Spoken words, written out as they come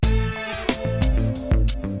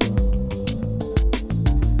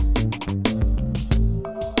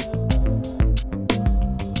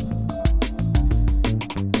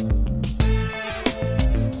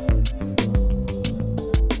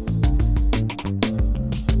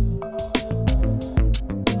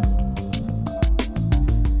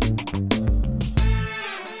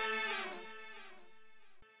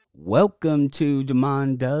Welcome to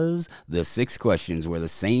Demond Does the 6 questions, where the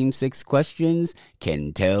same 6 questions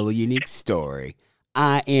can tell a unique story.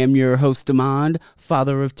 I am your host, Demond,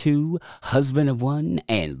 father of two, husband of one,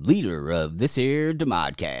 and leader of this here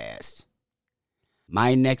Demodcast.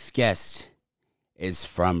 My next guest is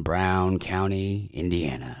from Brown County,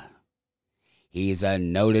 Indiana. He is a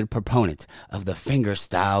noted proponent of the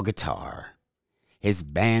fingerstyle guitar. His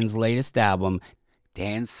band's latest album,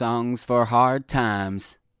 Dance Songs for Hard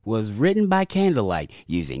Times, was written by candlelight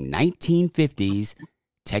using 1950s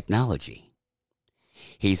technology.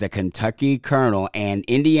 He's a Kentucky colonel and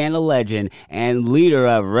Indiana legend and leader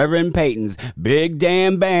of Reverend Peyton's Big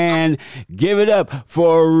Damn Band. Give it up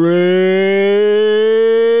for Rip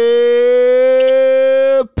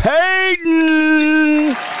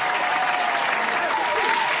Peyton!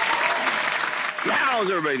 How's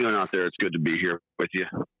everybody doing out there? It's good to be here with you.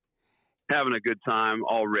 Having a good time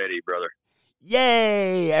already, brother.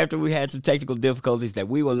 Yay! After we had some technical difficulties that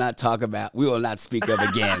we will not talk about, we will not speak of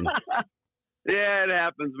again. Yeah, it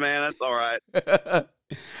happens, man. That's all right.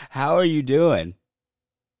 How are you doing?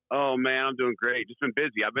 Oh, man, I'm doing great. Just been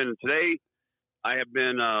busy. I have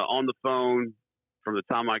been on the phone from the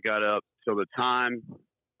time I got up till the time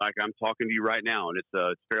like I'm talking to you right now. And it's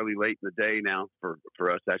fairly late in the day now for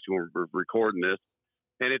us actually when we're recording this.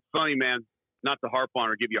 And it's funny, man, not to harp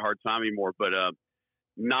on or give you a hard time anymore, but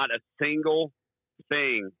not a single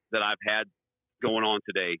thing that I've had going on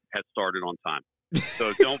today has started on time.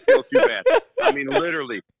 So don't feel too bad. I mean,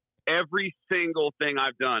 literally, every single thing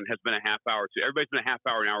I've done has been a half hour too. Everybody's been a half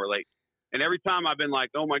hour, an hour late. And every time I've been like,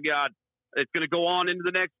 oh my God, it's going to go on into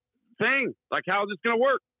the next thing. Like, how is this going to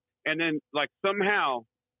work? And then like somehow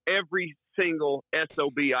every single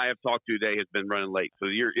SOB I have talked to today has been running late. So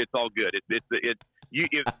it's all good. It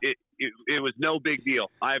was no big deal.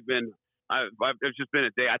 It's just been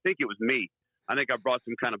a day. I think it was me. I think I brought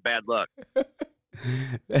some kind of bad luck.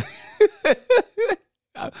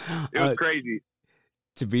 It was crazy.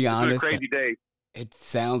 To be honest, it was a crazy day. It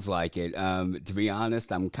sounds like it. To be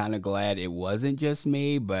honest, I'm kind of glad it wasn't just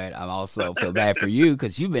me, but I also feel bad for you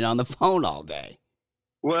because you've been on the phone all day.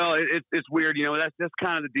 Well, it's weird, you know. That's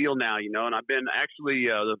kind of the deal now, you know. And I've been actually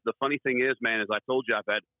the funny thing is, man, as I told you, I've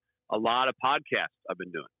had a lot of podcasts I've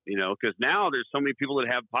been doing, you know, because now there's so many people that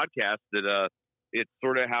have podcasts that it's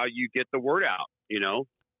sort of how you get the word out, you know.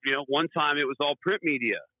 One time it was all print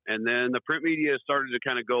media, and then the print media started to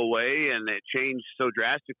kind of go away, and it changed so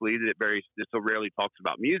drastically that it so rarely talks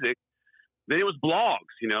about music. Then it was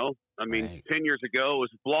blogs, you know. I mean, Right. 10 years ago it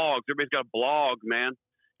was blogs. Everybody's got a blog, man.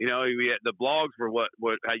 You know, the blogs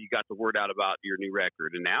were how you got the word out about your new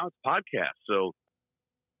record, and now it's podcasts. So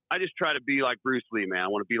I just try to be like Bruce Lee, man. I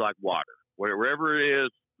want to be like water. Wherever it is,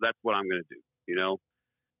 that's what I'm going to do, you know?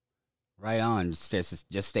 Right on. Just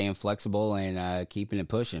staying flexible and keeping it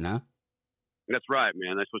pushing, huh? That's right,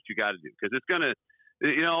 man. That's what you got to do. Because it's going to,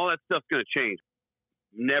 you know, all that stuff's going to change.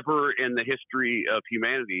 Never in the history of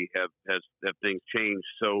humanity have things changed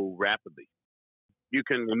so rapidly. You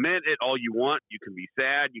can lament it all you want. You can be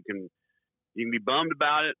sad. You can be bummed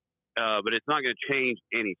about it. But it's not going to change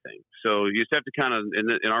anything. So you just have to kind of,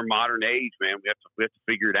 in our modern age, man, we have to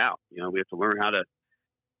figure it out. You know, we have to learn how to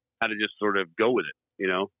just sort of go with it. You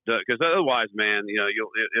know, because otherwise, man, you know,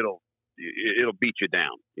 it'll beat you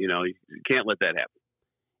down. You know, you can't let that happen.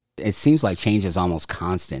 It seems like change is almost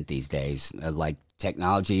constant these days. Like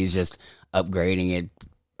technology is just upgrading at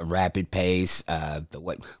a rapid pace.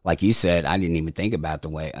 Like you said, I didn't even think about the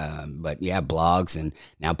way, but yeah, blogs and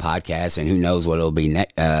now podcasts, and who knows what it'll be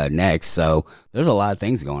next. So there's a lot of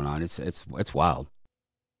things going on. It's wild.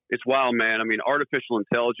 It's wild, man. I mean, artificial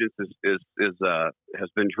intelligence has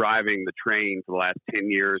been driving the train for the last 10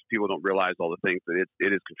 years. People don't realize all the things that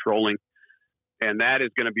it is controlling, and that is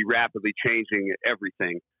going to be rapidly changing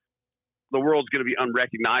everything. The world's going to be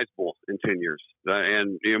unrecognizable in 10 years.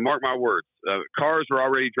 And you know, mark my words, cars are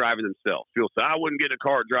already driving themselves. People say, I wouldn't get a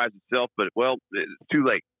car that drives itself, but well, it's too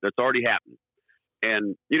late. That's already happened.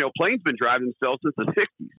 And, you know, planes been driving themselves since the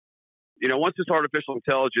 60s. You know, once this artificial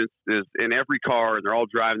intelligence is in every car and they're all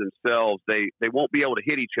driving themselves, they won't be able to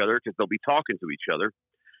hit each other because they'll be talking to each other.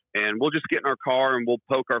 And we'll just get in our car and we'll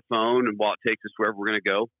poke our phone and while it takes us wherever we're going to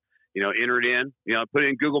go. You know, enter it in, you know, put it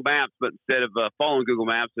in Google Maps, but instead of following Google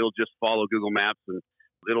Maps, it'll just follow Google Maps and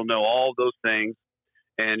it'll know all of those things.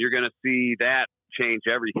 And you're going to see that change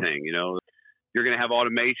everything. You know, you're going to have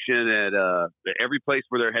automation at every place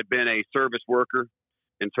where there had been a service worker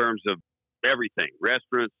in terms of everything,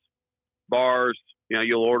 restaurants, bars. You know,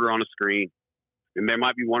 you'll order on a screen and there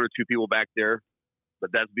might be one or two people back there,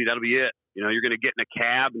 but that'll be it. You know, you're going to get in a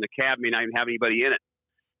cab and the cab may not even have anybody in it.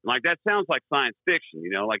 Like, that sounds like science fiction,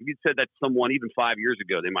 Like, if you said that to someone even 5 years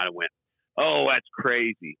ago, they might have went, "Oh, that's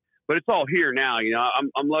crazy." But it's all here now.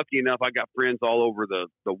 I'm lucky enough. I got friends all over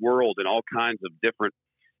the world in all kinds of different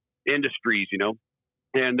industries,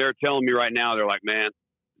 and they're telling me right now, they're like, "Man,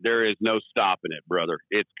 there is no stopping it, brother.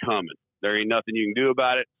 It's coming. There ain't nothing you can do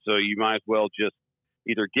about it. So you might as well just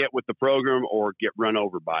either get with the program or get run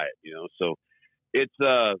over by it, So it's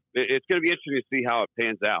going to be interesting to see how it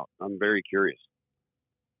pans out. I'm very curious.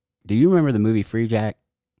 Do you remember the movie Free Jack?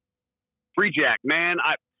 Free Jack, man.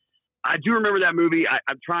 I do remember that movie.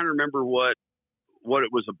 I'm trying to remember what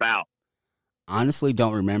it was about. Honestly,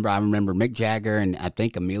 don't remember. I remember Mick Jagger and I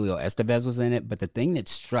think Emilio Estevez was in it. But the thing that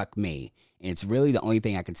struck me, and it's really the only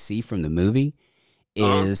thing I could see from the movie,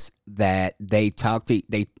 is that they talked to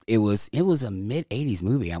it was a mid '80s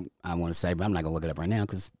movie. I want to say, but I'm not gonna look it up right now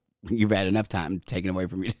because you've had enough time taken away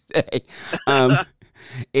from me today.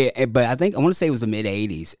 But I think I want to say it was the mid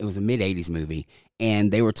 '80s. It was a mid '80s movie,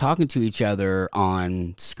 and they were talking to each other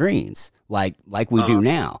on screens like we do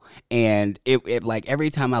now. And it like every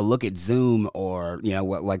time I look at Zoom or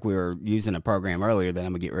like we were using a program earlier that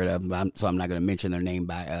I'm gonna get rid of, so I'm not gonna mention their name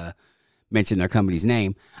by mention their company's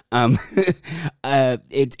name.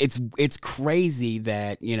 It's crazy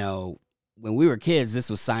that when we were kids this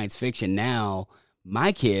was science fiction. Now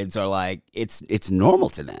my kids are like it's normal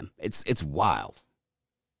to them. It's wild.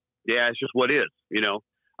 Yeah, it's just what is.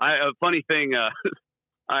 A funny thing.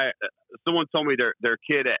 Someone told me their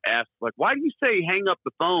kid asked, like, "Why do you say hang up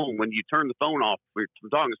the phone when you turn the phone off when you're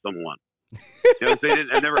talking to someone?"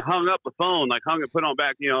 I never hung up the phone, like hung it, put on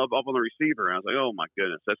back, up on the receiver. And I was like, "Oh my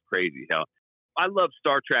goodness, that's crazy." How I love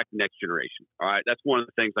Star Trek Next Generation. All right, that's one of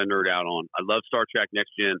the things I nerd out on. I love Star Trek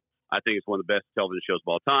Next Gen. I think it's one of the best television shows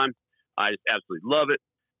of all time. I just absolutely love it.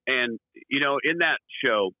 And in that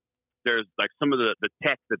show, there's like some of the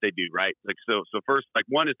tech that they do, right? Like so first, like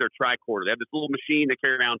one is their tricorder. They have this little machine they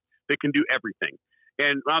carry around that can do everything.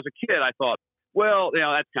 And when I was a kid, I thought, well,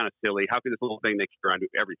 that's kind of silly. How can this little thing they carry around do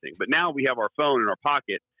everything? But now we have our phone in our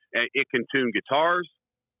pocket, and it can tune guitars.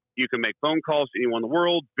 You can make phone calls to anyone in the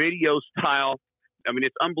world, video style. I mean,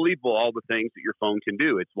 it's unbelievable all the things that your phone can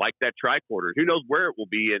do. It's like that tricorder. Who knows where it will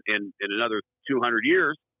be in another 200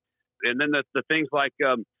 years? And then the things like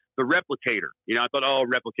the replicator. I thought, oh,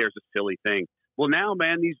 replicator's a silly thing. Well, now,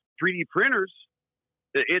 man, these 3D printers,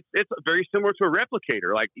 it's very similar to a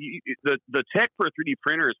replicator. Like the tech for a 3D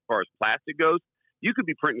printer, as far as plastic goes, you could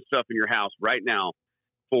be printing stuff in your house right now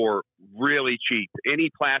for really cheap. Any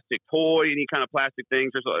plastic toy, any kind of plastic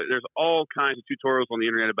things. There's all kinds of tutorials on the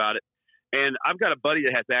internet about it. And I've got a buddy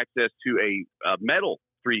that has access to a metal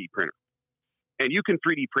 3D printer. And you can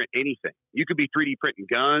 3D print anything. You could be 3D printing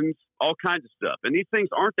guns, all kinds of stuff. And these things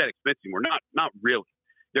aren't that expensive anymore. Not really.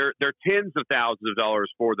 They're tens of thousands of dollars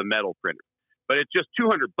for the metal printer. But it's just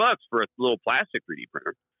 $200 for a little plastic 3D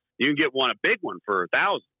printer. You can get a big one for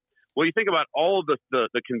 $1,000. Well, you think about all of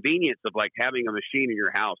the convenience of like having a machine in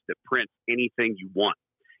your house that prints anything you want,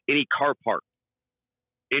 any car part,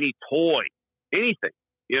 any toy, anything.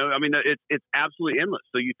 It's absolutely endless.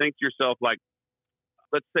 So you think to yourself, like,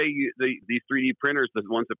 let's say these 3D printers, the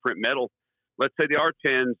ones that print metal, let's say they are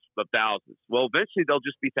tens of thousands. Well, eventually they'll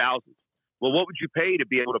just be thousands. Well, what would you pay to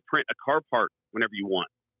be able to print a car part whenever you want?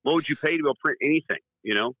 What would you pay to be able to print anything,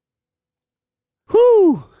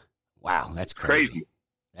 Whew. Wow, that's crazy.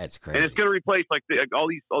 That's crazy. And it's going to replace like all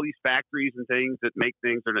these factories and things that make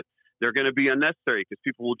things, they're going to be unnecessary because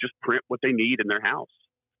people will just print what they need in their house.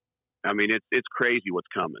 I mean, it's crazy what's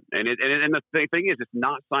coming, and the thing is, it's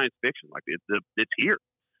not science fiction. Like it's here.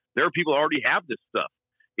 There are people who already have this stuff.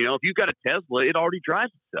 If you've got a Tesla, it already drives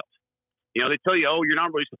itself. They tell you, oh, you're not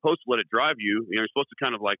really supposed to let it drive you. You're supposed to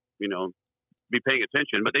kind of like be paying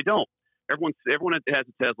attention, but they don't. Everyone that has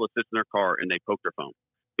a Tesla sits in their car and they poke their phone.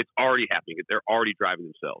 It's already happening. They're already driving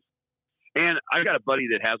themselves. And I've got a buddy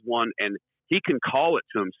that has one, and he can call it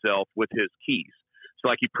to himself with his keys. So,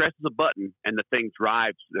 like, he presses a button, and the thing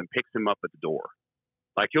drives and picks him up at the door.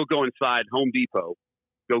 Like, he'll go inside Home Depot,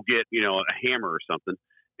 go get, a hammer or something,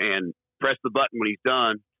 and press the button when he's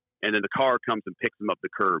done, and then the car comes and picks him up the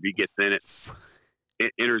curb. He gets in it,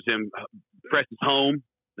 enters him, presses home,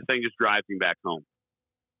 the thing just drives him back home.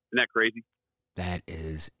 Isn't that crazy? That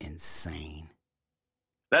is insane.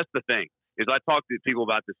 That's the thing, is I talk to people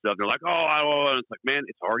about this stuff, and they're like, oh, and it's like, man,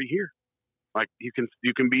 it's already here. Like, you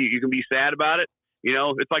can be sad about it.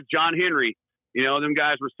 It's like John Henry. Them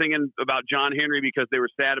guys were singing about John Henry because they were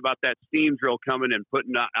sad about that steam drill coming and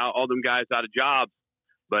putting out all them guys out of jobs.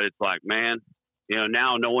 But it's like, man,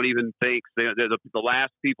 now no one even thinks. They're the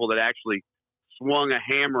last people that actually swung a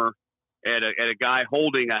hammer at a guy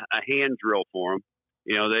holding a hand drill for him.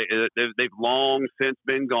 You know, they've long since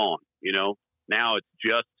been gone. You know, now it's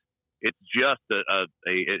just it's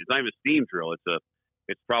not even a steam drill.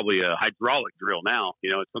 It's probably a hydraulic drill now.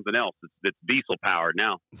 You know, it's something else. It's diesel powered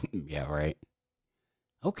now. Yeah, right.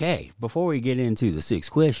 Okay, before we get into the 6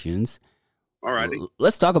 questions, all right,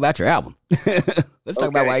 let's talk about your album. Let's talk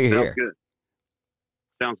about why you're here. Good.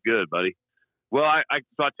 Sounds good, buddy. Well, so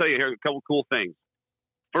I'll tell you here a couple cool things.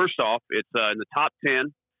 First off, it's in the top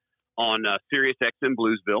 10 on Sirius XM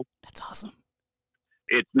Bluesville. That's awesome.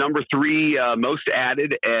 It's number 3 most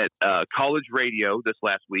added at college radio this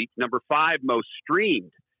last week. Number 5 most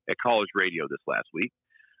streamed at college radio this last week.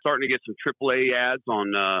 Starting to get some AAA ads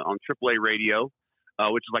on AAA radio,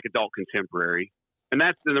 which is like adult contemporary. And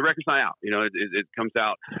the record's not out. You know, it comes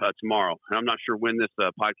out tomorrow. And I'm not sure when this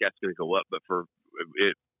podcast is going to go up, but for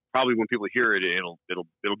it, probably when people hear it, it'll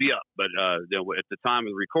be up. But at the time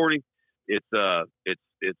of the recording, it's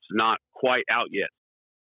not quite out yet.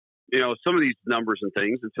 You know, some of these numbers and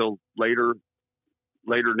things until later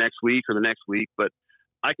next week or the next week. But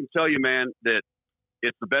I can tell you, man, that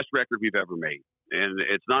it's the best record we've ever made. And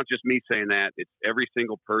it's not just me saying that. It's every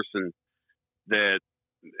single person that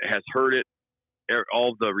has heard it.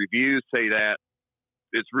 All the reviews say that.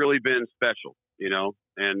 It's really been special, you know.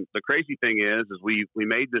 And the crazy thing is we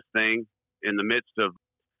made this thing in the midst of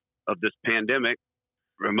this pandemic.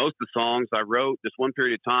 Most of the songs I wrote this one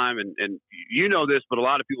period of time, and you know this, but a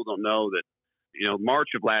lot of people don't know that, you know, March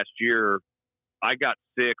of last year, I got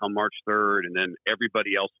sick on March 3rd, and then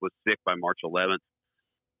everybody else was sick by March 11th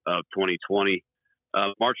of 2020.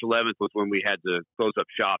 March 11th was when we had to close up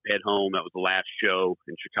shop, head home. That was the last show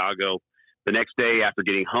in Chicago. The next day after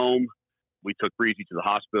getting home, we took Breezy to the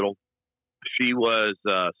hospital. She was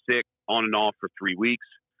sick on and off for 3 weeks,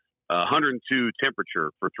 102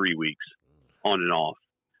 temperature for 3 weeks on and off.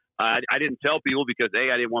 I didn't tell people because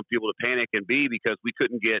A, I didn't want people to panic, and B, because we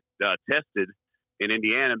couldn't get tested in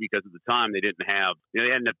Indiana because at the time they didn't have,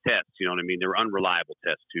 they hadn't have tests, you know what I mean? They were unreliable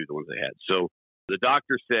tests too, the ones they had. So the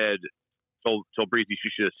doctor told Breezy she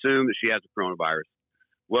should assume that she has the coronavirus.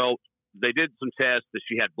 Well, they did some tests that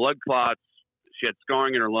she had blood clots, she had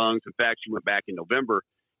scarring in her lungs. In fact, she went back in November,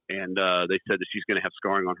 and they said that she's going to have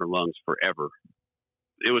scarring on her lungs forever.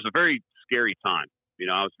 It was a very scary time. You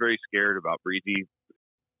know, I was very scared about Breezy.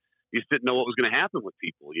 You just didn't know what was going to happen with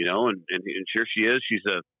people, you know, and here she is. She's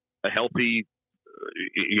a healthy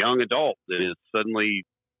young adult that is suddenly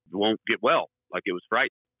won't get well. Like, it was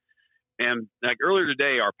frightening. And like earlier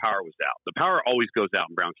today, our power was out. The power always goes out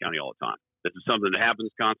in Brown County all the time. This is something that happens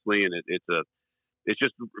constantly, and it's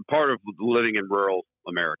just part of living in rural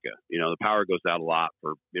America. You know, the power goes out a lot.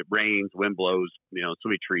 It rains, wind blows, you know, so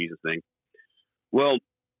many trees and things. Well,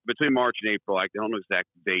 between March and April, I don't know exact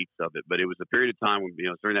dates of it, but it was a period of time when, you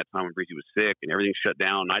know, during that time when Breezy was sick and everything shut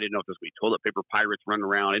down. And I didn't know if there was going to be toilet paper pirates running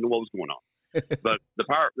around. I didn't know what was going on. But the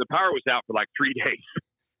power was out for like 3 days,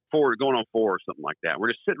 going on 4 or something like that. We're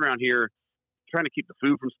just sitting around here trying to keep the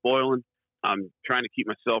food from spoiling. I'm trying to keep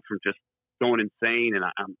myself from just going insane, and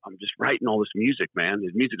I'm just writing all this music, man. The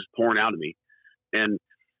music is pouring out of me, and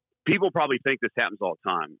people probably think this happens all the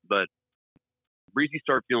time, but Breezy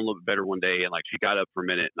started feeling a little bit better one day, and like she got up for a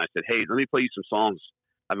minute, and I said, "Hey, let me play you some songs.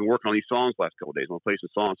 I've been working on these songs the last couple of days. I'm gonna play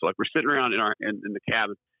some songs." So like we're sitting around in the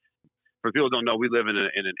cabin. For people who don't know, we live in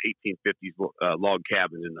an 1850s log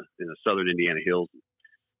cabin in the southern Indiana hills,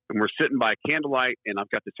 and we're sitting by candlelight, and I've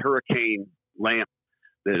got this hurricane lamp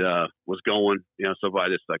that was going, you know, so by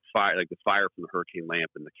this like the fire from the hurricane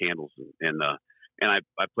lamp and the candles, and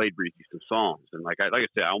I played Breezy some songs, and like I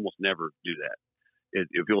said, I almost never do that.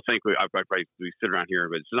 If you'll think we sit around here,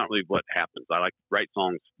 but it's not really what happens. I like to write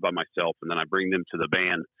songs by myself, and then I bring them to the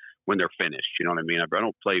band when they're finished. You know what I mean? I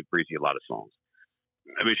don't play Breezy a lot of songs.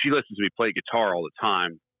 I mean, she listens to me play guitar all the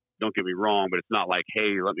time. Don't get me wrong, but it's not like,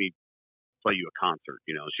 hey, let me play you a concert.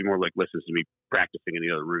 You know, she more like listens to me practicing in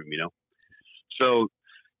the other room. You know, so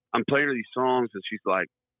I'm playing her these songs, and she's like,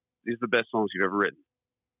 "These are the best songs you've ever written."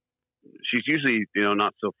 She's usually, you know,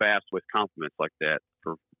 not so fast with compliments like that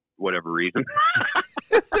for whatever reason.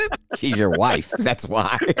 She's your wife. That's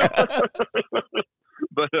why.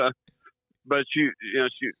 but she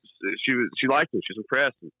liked them. She's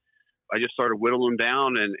impressed. And I just started whittling them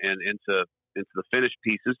down and into the finished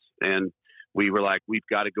pieces. And we were like, we've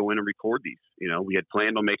got to go in and record these. You know, we had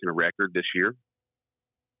planned on making a record this year,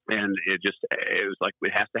 and it was like,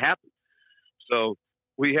 it has to happen. So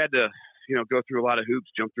we had to, you know, go through a lot of hoops,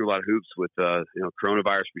 jump through a lot of hoops with, you know,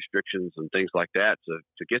 coronavirus restrictions and things like that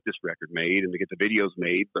to get this record made and to get the videos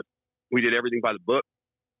made. But we did everything by the book.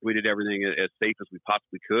 We did everything as safe as we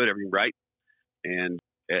possibly could, everything right. And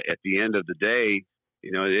at the end of the day,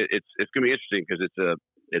 you know, it's going to be interesting because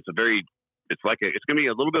it's a very it's going to be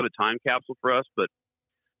a little bit of a time capsule for us, but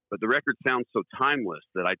the record sounds so timeless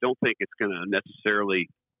that I don't think it's going to necessarily,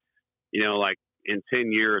 like in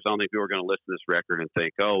 10 years, I don't think people are going to listen to this record and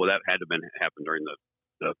think, oh, well, that had to happen during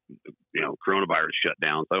the coronavirus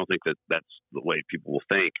shutdowns. I don't think that that's the way people will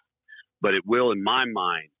think, but it will, in my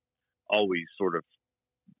mind, always sort of,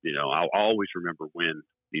 I'll always remember when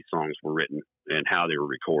these songs were written and how they were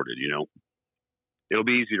recorded. It'll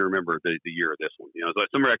be easy to remember the year of this one. It's like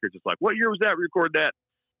some records, it's like, what year was that? Record that.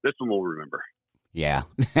 This one we'll remember. Yeah,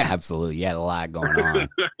 absolutely. You had a lot going on.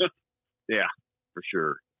 Yeah, for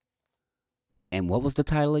sure. And what was the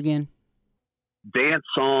title again? Dance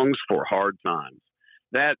Songs for Hard Times.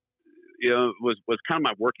 That, was kind of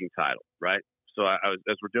my working title, right? So I was,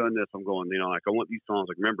 as we're doing this, I'm going, like, I want these songs.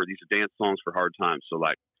 Like, remember, these are dance songs for hard times. So,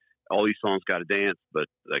 like, all these songs got to dance, but,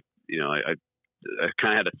 like, I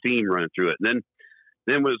kind of had a theme running through it. And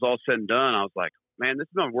then when it was all said and done, I was like, man, this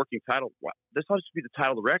is my working title. This ought to be the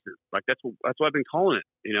title of the record. Like, that's what I've been calling it.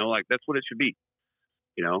 Like, that's what it should be.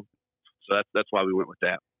 So that's why we went with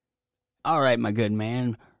that. All right, my good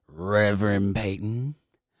man, Reverend Peyton.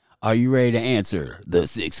 Are you ready to answer the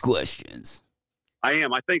 6 questions? I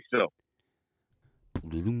am. I think so.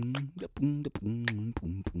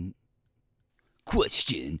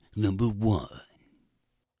 Question number 1.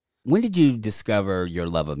 When did you discover your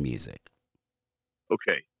love of music?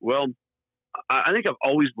 Okay. Well, I think I've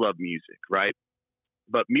always loved music, right?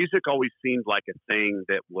 But music always seemed like a thing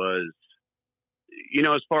that was,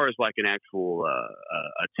 as far as like an actual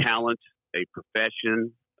a talent, a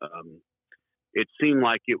profession, it seemed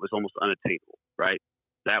like it was almost unattainable, right?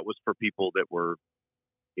 That was for people that were,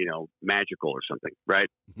 magical or something, right?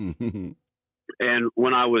 And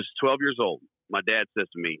when I was 12 years old, my dad says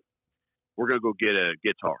to me, we're going to go get a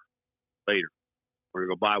guitar later. We're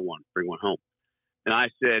going to go buy one, bring one home. And I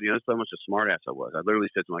said, that's how much a smart ass I was. I literally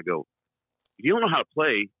said to him, I go, if you don't know how to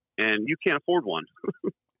play and you can't afford one.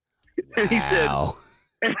 And he said,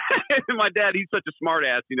 my dad, he's such a smart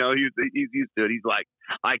ass, he's used to it. He's like,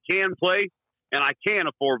 I can play and I can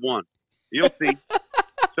afford one. You'll see.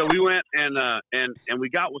 So we went and we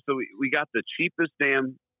got the cheapest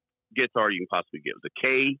damn guitar you can possibly get. It was a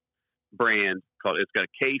K brand it's got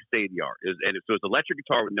a K Stadiar. So it's electric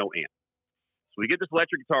guitar with no amp. So we get this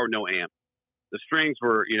electric guitar with no amp. The strings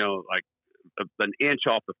were, like an inch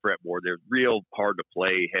off the fretboard. They're real hard to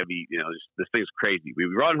play, heavy, this thing's crazy. We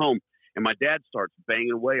run home and my dad starts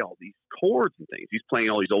banging away all these chords and things. He's playing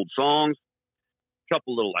all these old songs, a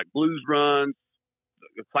couple little like blues runs,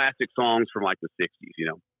 classic songs from like the 60s,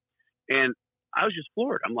 And I was just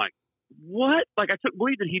floored. I'm like, what? Like, I couldn't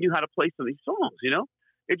believe that he knew how to play some of these songs,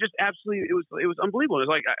 It just absolutely, it was unbelievable. It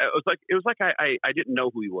was like I didn't know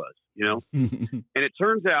who he was, And it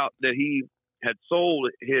turns out that he had sold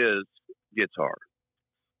his guitar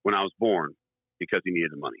when I was born because he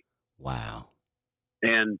needed the money. Wow.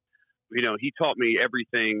 And, he taught me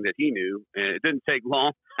everything that he knew, and it didn't take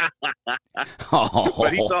long.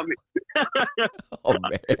 But he taught me. Oh,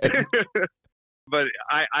 man. But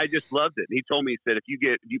I just loved it. And he told me, he said, if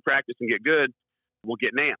you practice and get good, we'll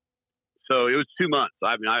get an amp. So it was 2 months.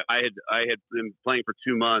 I mean, I had been playing for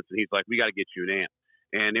 2 months, and he's like, we got to get you an amp.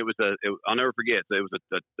 And it was I'll never forget. So it was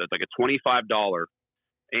like a $25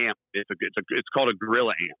 amp. It's called a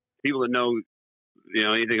Gorilla amp. People that know,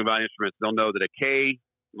 anything about instruments, they'll know that a K,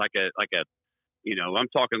 like a, I'm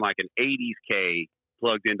talking like an 80s K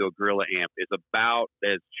plugged into a Gorilla amp is about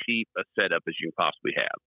as cheap a setup as you can possibly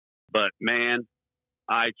have. But man,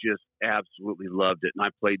 I just absolutely loved it. And I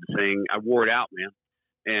played the thing. I wore it out, man.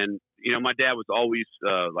 And, my dad was always,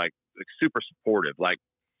 like super supportive. Like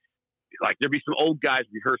there'd be some old guys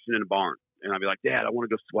rehearsing in a barn. And I'd be like, Dad, I want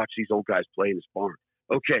to go watch these old guys play in this barn.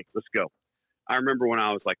 Okay, let's go. I remember when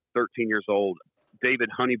I was like 13 years old, David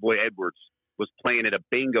Honeyboy Edwards was playing at a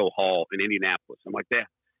bingo hall in Indianapolis. I'm like, Dad,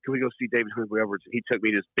 can we go see David Honeyboy Edwards? And he took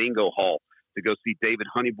me to this bingo hall to go see David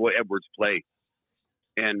Honeyboy Edwards play.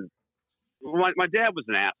 And my dad was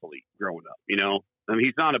an athlete growing up, I mean,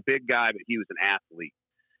 he's not a big guy, but he was an athlete.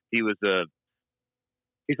 He's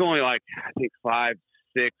only like, I think 5'6"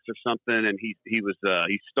 or something. And he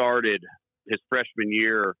started his freshman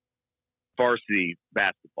year varsity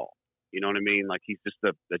basketball. You know what I mean? Like he's just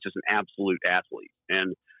an absolute athlete.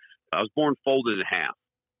 And I was born folded in half.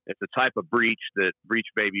 It's a type of breech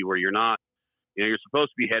baby where you're not, you're supposed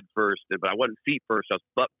to be head first, but I wasn't feet first. I was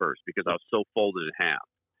butt first because I was so folded in half.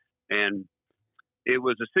 And it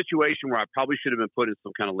was a situation where I probably should have been put in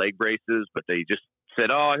some kind of leg braces, but they just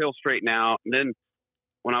said, oh, he'll straighten out. And then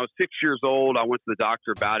when I was 6 years old, I went to the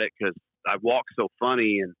doctor about it because I walked so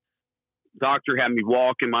funny, and the doctor had me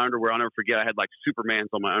walk in my underwear. I'll never forget. I had like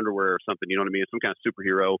Superman's on my underwear or something. You know what I mean? Some kind of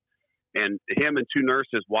superhero. And him and two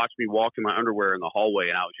nurses watched me walk in my underwear in the hallway,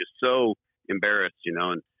 and I was just so embarrassed,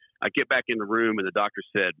 And I get back in the room, and the doctor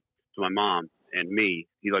said to my mom and me,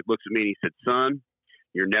 he like looks at me and he said, "Son,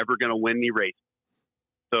 you're never going to win any races."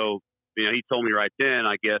 So, he told me right then,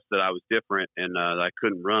 I guess, that I was different and that I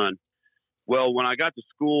couldn't run. Well, when I got to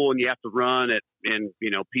school and you have to run in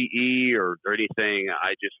PE or anything,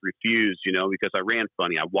 I just refused, because I ran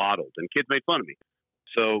funny. I waddled, and kids made fun of me.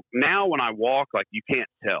 So now when I walk, like, you can't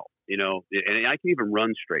tell, and I can even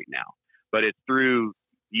run straight now. But it's through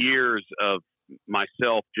years of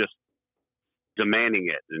myself just demanding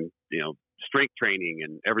it and, strength training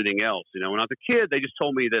and everything else. When I was a kid, they just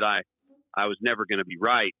told me that I was never going to be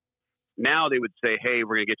right. Now they would say, "Hey,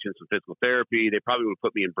 we're going to get you in some physical therapy." They probably would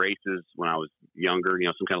put me in braces when I was younger,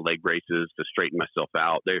 some kind of leg braces to straighten myself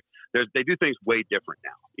out. They do things way different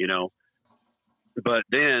now, But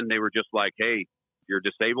then they were just like, "Hey, you're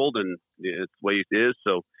disabled and it's the way it is.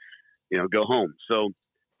 So, go home." So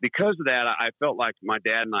because of that, I felt like my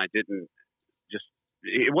dad and I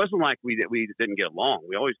it wasn't like we didn't get along.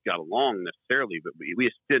 We always got along necessarily, but we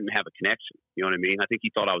just didn't have a connection. You know what I mean? I think he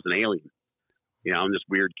thought I was an alien. I'm this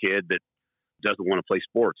weird kid that doesn't want to play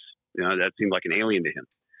sports. That seemed like an alien to him.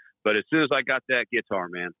 But as soon as I got that guitar,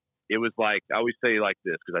 man, it was like, I always say like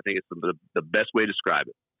this, because I think it's the best way to describe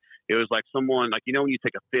it. It was like someone, like, when you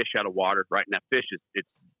take a fish out of water, right? And that fish it's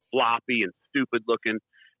floppy and stupid looking.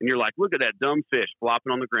 And you're like, look at that dumb fish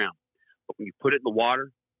flopping on the ground. But when you put it in the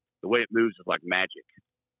water, the way it moves is like magic.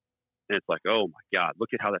 And it's like, oh my God, look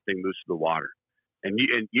at how that thing moves through the water. And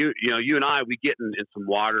you and I, we get in some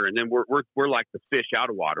water, and then we're like the fish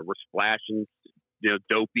out of water. We're splashing,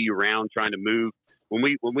 dopey around trying to move. When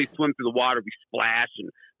we swim through the water, we splash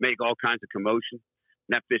and make all kinds of commotion.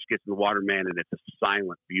 And that fish gets in the water, man, and it's a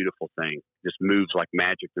silent, beautiful thing. Just moves like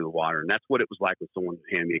magic through the water. And that's what it was like when someone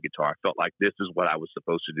handed me a guitar. I felt like this is what I was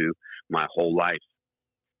supposed to do my whole life.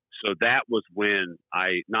 So that was when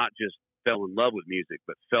I not just fell in love with music,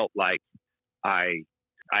 but felt like I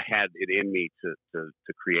had it in me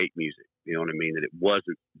to create music. You know what I mean? That it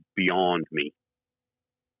wasn't beyond me.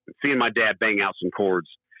 And seeing my dad bang out some chords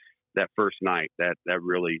that first night, that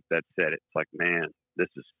really said it. It's like, man, this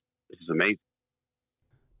is amazing.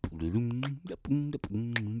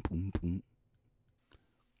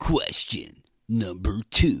 Question number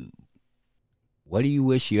 2. What do you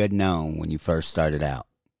wish you had known when you first started out?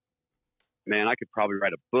 Man, I could probably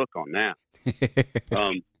write a book on that.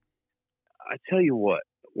 I tell you what,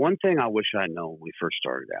 one thing I wish I'd known when we first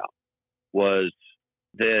started out was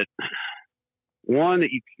that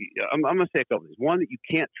I'm going to say a couple things. One, that you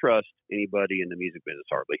can't trust anybody in the music business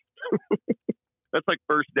hardly. That's like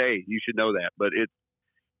first day. You should know that. But it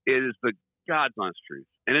is the God's honest truth.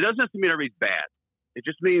 And it doesn't necessarily mean everybody's bad. It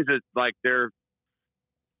just means that, like, they're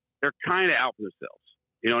kind of out for themselves.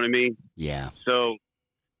 You know what I mean? Yeah. So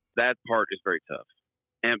that part is very tough.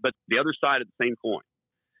 But the other side of the same coin,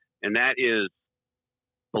 and that is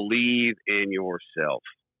believe in yourself,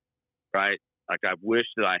 right? Like, I wish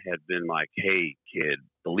that I had been like, "Hey, kid,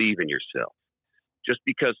 believe in yourself." Just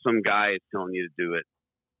because some guy is telling you to do it,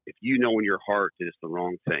 if you know in your heart that it's the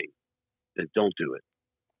wrong thing, then don't do it.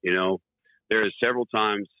 There is several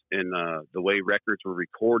times in the way records were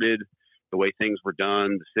recorded, the way things were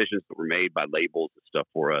done, decisions that were made by labels and stuff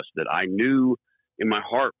for us that I knew in my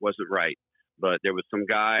heart wasn't right. But there was some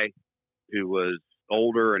guy who was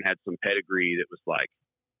older and had some pedigree that was like,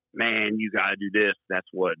 "Man, you got to do this. That's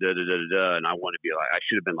what, da, da, da, da, da." And I want to be like, I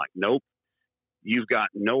should have been like, "Nope, you've got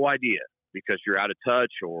no idea because you're out of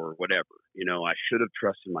touch or whatever." I should have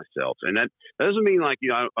trusted myself. And that doesn't mean like,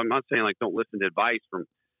 I'm not saying like don't listen to advice from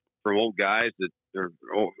old guys that are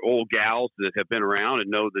old gals that have been around and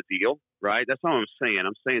know the deal, right? That's not what I'm saying.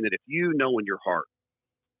 I'm saying that if you know in your heart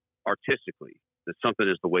artistically that something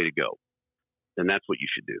is the way to go, then that's what you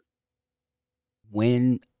should do.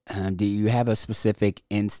 When do you have a specific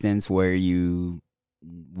instance where you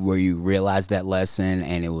realized that lesson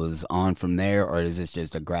and it was on from there, or is this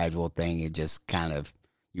just a gradual thing? It just kind of,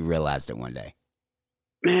 you realized it one day?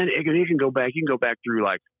 Man, you can go back. You can go back through,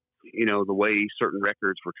 like, the way certain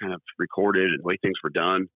records were kind of recorded and the way things were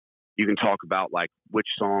done. You can talk about like which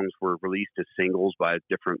songs were released as singles by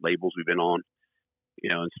different labels we've been on.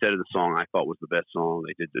 Instead of the song I thought was the best song,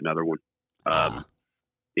 they did another one.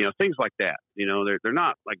 Things like that. They're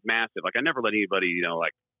not like massive. Like, I never let anybody,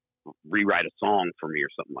 like, rewrite a song for me or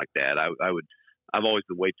something like that. I've always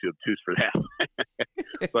been way too obtuse for that.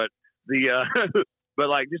 But but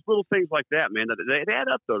like just little things like that, man, they add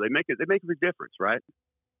up though. They make a big difference, right?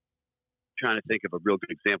 Trying to think of a real good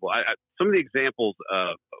example. Some of the examples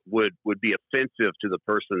would be offensive to the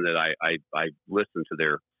person that I listen to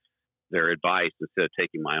their advice instead of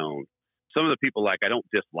taking my own. some of the people, like, I don't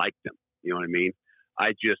dislike them. You know what I mean?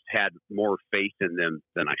 I just had more faith in them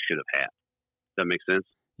than I should have had. Does that make sense?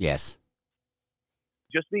 Yes.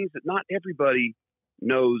 Just means that not everybody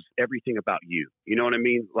knows everything about you. You know what I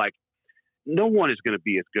mean? Like, no one is going to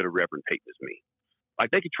be as good a Reverend Peyton as me. Like,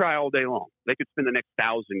 they could try all day long. They could spend the next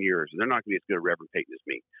 1,000 years, and they're not going to be as good a Reverend Peyton as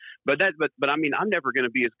me. But I mean, I'm never going to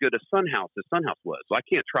be as good as Sunhouse was. So I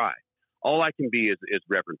can't try. All I can be is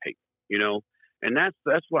Reverend Peyton, you know? And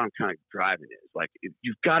that's what I'm kind of driving is. Like,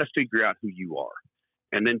 you've got to figure out who you are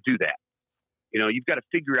and then do that. You know, you've got to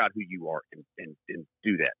figure out who you are and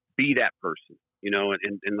do that. Be that person, you know?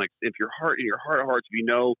 And like, if your heart of hearts, if you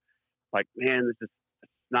know, like, man, this is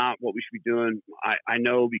not what we should be doing. I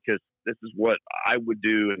know because this is what I would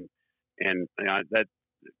do. And you know,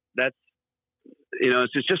 that's, you know,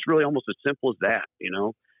 it's just really almost as simple as that, you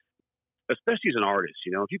know, especially as an artist.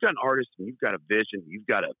 You know, if you've got an artist and you've got a vision, you've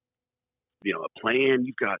got a plan,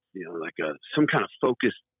 you've got, you know, like some kind of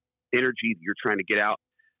focused energy that you're trying to get out,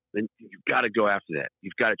 then you've got to go after that.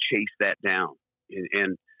 You've got to chase that down.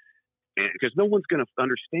 And because no one's going to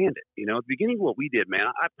understand it. You know, at the beginning of what we did, man,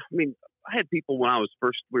 I mean, I had people when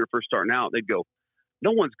we were first starting out, they'd go,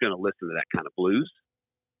 no one's going to listen to that kind of blues.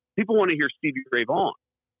 People want to hear Stevie Ray Vaughan.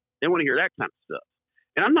 They want to hear that kind of stuff.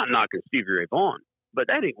 And I'm not knocking Stevie Ray Vaughan, but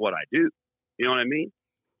that ain't what I do. You know what I mean?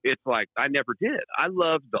 It's like, I never did. I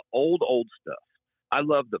love the old stuff. I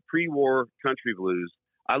love the pre-war country blues.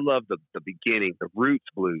 I love the beginning, the roots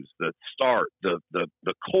blues, the start, the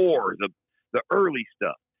core, the early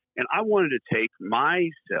stuff. And I wanted to take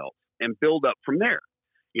myself and build up from there,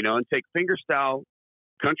 you know, and take fingerstyle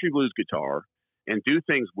country blues guitar and do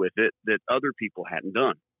things with it that other people hadn't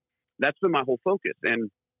done. That's been my whole focus. And,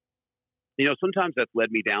 you know, sometimes that's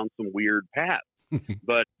led me down some weird paths,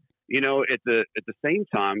 but you know, at the same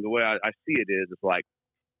time, the way I see it is, it's like,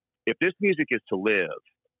 if this music is to live,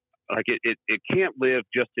 like it can't live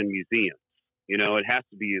just in museums. You know, it has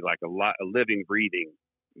to be like a living, breathing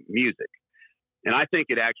music. And I think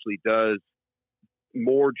it actually does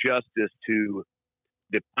more justice to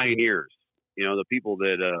the pioneers, you know, the people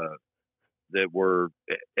that were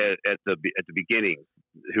at the beginning,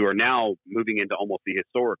 who are now moving into almost the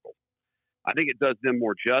historical. I think it does them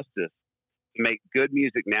more justice to make good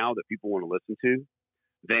music now that people want to listen to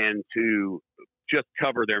than to just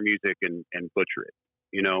cover their music and butcher it.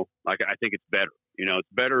 You know, like, I think it's better. You know, it's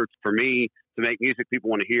better for me to make music people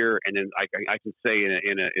want to hear, and then I can say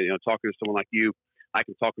in a you know, talking to someone like you, I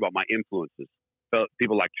can talk about my influences,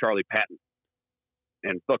 people like Charlie Patton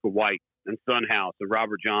and Bukka White and Sunhouse and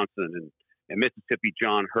Robert Johnson and Mississippi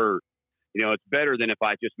John Hurt. You know, it's better than if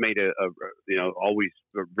I just made you know, always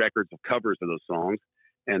records of covers of those songs,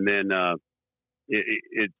 and then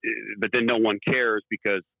but then no one cares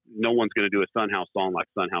because no one's going to do a Sunhouse song like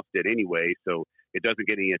Sunhouse did anyway. So it doesn't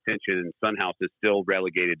get any attention, and Sunhouse is still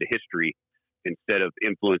relegated to history instead of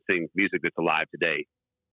influencing music that's alive today.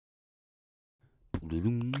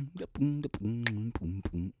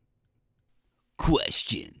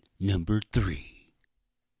 Question number 3.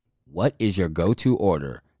 What is your go-to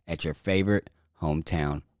order at your favorite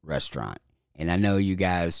hometown restaurant? And I know you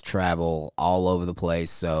guys travel all over the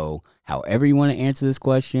place, so however you want to answer this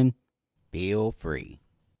question, feel free.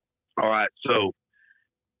 All right. So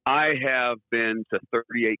I have been to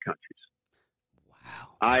 38 countries. Wow.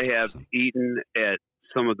 I have awesome. Eaten at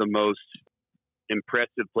some of the most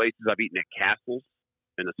impressive places. I've eaten at castles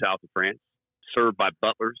in the south of France, served by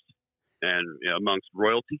butlers and, you know, amongst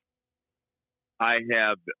royalty. I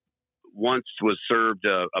have once was served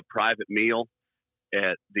a private meal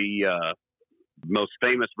at the most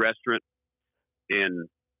famous restaurant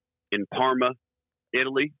in Parma,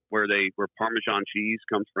 Italy, where Parmesan cheese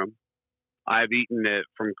comes from. I've eaten it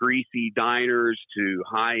from greasy diners to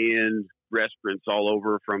high-end restaurants all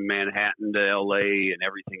over, from Manhattan to LA and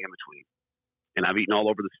everything in between. And I've eaten all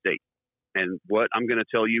over the state. And what I'm going to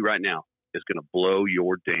tell you right now is going to blow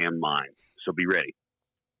your damn mind. So be ready.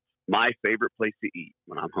 My favorite place to eat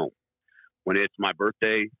when I'm home, when it's my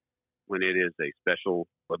birthday, when it is a special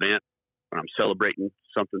event, when I'm celebrating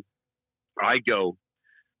something, I go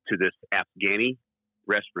to this Afghani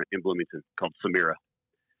restaurant in Bloomington called Samira.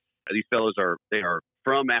 These fellows are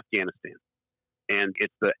from Afghanistan, and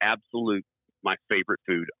it's my favorite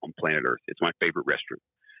food on planet Earth. It's my favorite restaurant.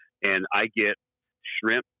 And I get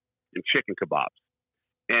shrimp and chicken kebabs.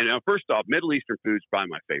 And first off, Middle Eastern food's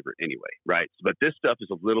probably my favorite anyway, right? But this stuff is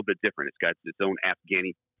a little bit different. It's got its own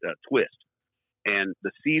Afghani twist. And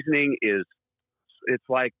the seasoning it's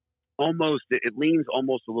like it leans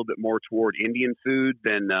almost a little bit more toward Indian food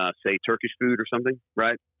than, say, Turkish food or something,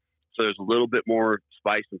 right? So there's a little bit more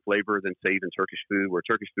spice and flavor than, say, even Turkish food, where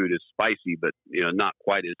Turkish food is spicy, but, you know, not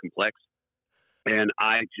quite as complex. and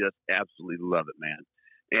I just absolutely love it, man.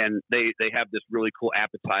 And they have this really cool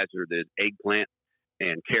appetizer that is eggplant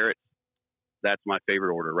and carrots. That's my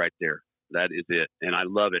favorite order right there. That is it, and I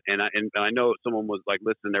love it. And I know someone was like,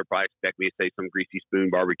 "Listen, they're probably expect me to say some greasy spoon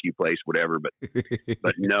barbecue place, whatever."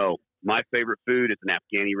 But no, my favorite food is an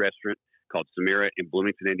Afghani restaurant called Samira in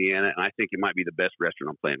Bloomington, Indiana, and I think it might be the best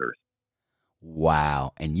restaurant on planet Earth.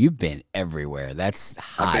 Wow. And you've been everywhere. That's I've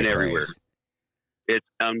high been everywhere. praise. It's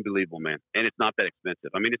unbelievable, man, and it's not that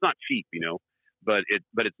expensive. I mean, it's not cheap, but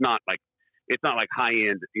it's not like high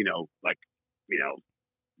end, like you know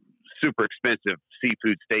super expensive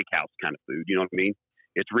seafood steakhouse kind of food. You know what I mean?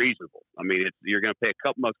 It's reasonable. I mean, you're going to pay a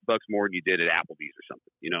couple bucks more than you did at Applebee's or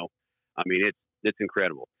something. I mean, it's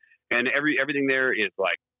incredible, and everything there is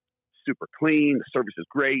like super clean. The service is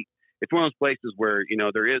great. It's one of those places where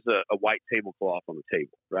there is a white tablecloth on the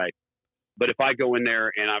table, right? But if I go in there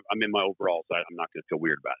and I'm in my overalls, I'm not going to feel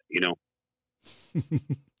weird about it.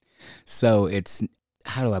 So it's,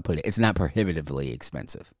 how do I put it? It's not prohibitively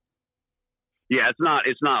expensive. Yeah, it's not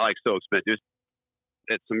like so expensive.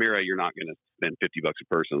 At Samira, you're not going to spend $50 a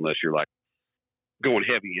person unless you're like going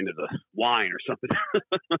heavy into the wine or something.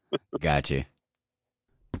 Gotcha.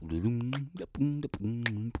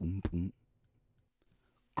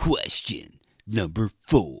 Question number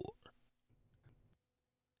 4.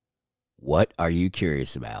 What are you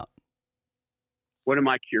curious about? What am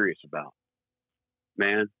I curious about?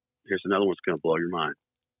 Man, here's another one's going to blow your mind.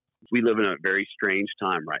 We live in a very strange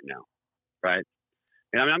time right now, right?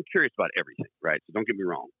 And I mean, I'm curious about everything, right? So don't get me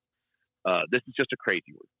wrong. This is just a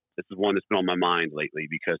crazy one. This is one that's been on my mind lately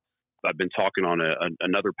because I've been talking on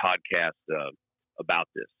another podcast about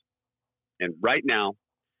this. And right now,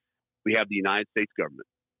 we have the United States government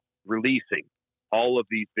releasing all of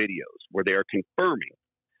these videos where they are confirming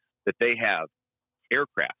that they have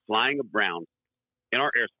aircraft flying around in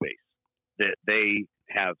our airspace that they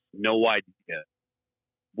have no idea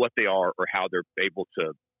what they are or how they're able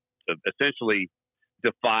to essentially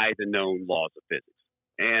defy the known laws of physics.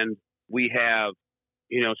 And we have,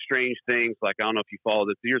 strange things like, I don't know if you follow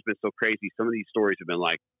this, the year's been so crazy. Some of these stories have been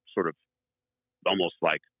like sort of almost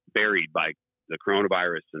like buried by the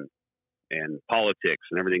coronavirus and politics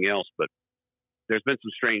and everything else. But there's been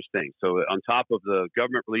some strange things. So on top of the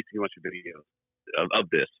government releasing a bunch of videos of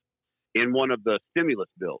this, in one of the stimulus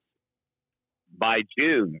bills, by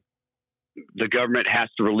June, the government has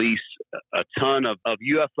to release a ton of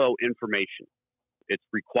UFO information. It's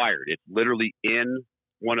required. It's literally in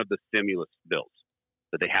one of the stimulus bills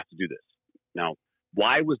that they have to do this. Now,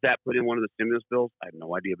 why was that put in one of the stimulus bills? I have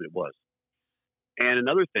no idea, but it was. And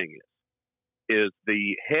another thing is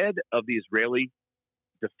the head of the Israeli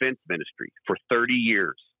Defense Ministry for 30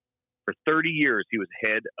 years. For 30 years, he was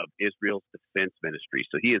head of Israel's Defense Ministry.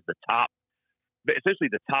 So he is essentially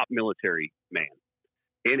the top military man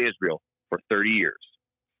in Israel for 30 years,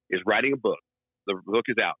 is writing a book. The book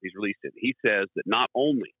is out. He's released it. He says that not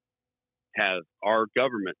only has our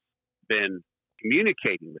government been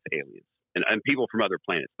communicating with aliens and people from other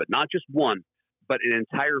planets, but not just one, but an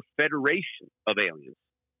entire federation of aliens,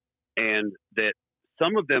 and that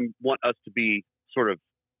some of them want us to be sort of,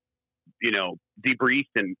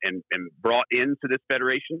 debriefed and brought into this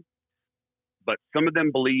federation, but some of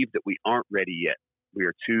them believe that we aren't ready yet. We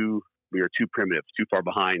are too primitive, too far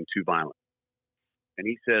behind, too violent. And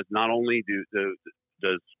he says not only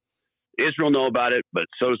does Israel know about it, but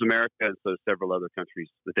so does America and so does several other countries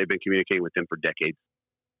that they've been communicating with them for decades.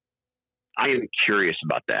 I am curious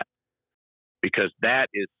about that because that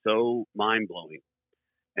is so mind-blowing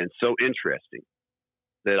and so interesting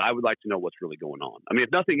that I would like to know what's really going on. I mean,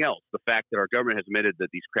 if nothing else, the fact that our government has admitted that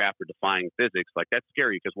these craft are defying physics, like that's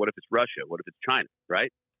scary because what if it's Russia? What if it's China?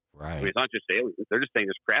 Right? Right. I mean, it's not just aliens. They're just saying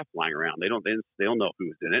there's craft flying around. They don't know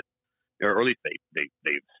who's in it, or at least they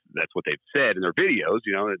that's what they've said in their videos.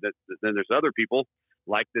 Then there's other people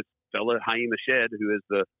like this fella Haim Eshed, who is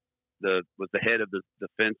was the head of the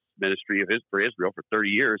defense ministry for Israel for 30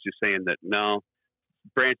 years, who's saying that no,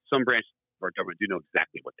 some branches of our government do know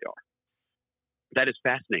exactly what they are. That is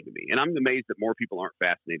fascinating to me, and I'm amazed that more people aren't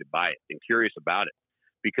fascinated by it and curious about it.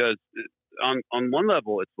 Because on one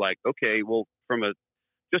level, it's like, okay, well, from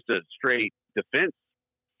just a straight defense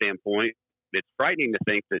standpoint, it's frightening to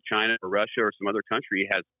think that China or Russia or some other country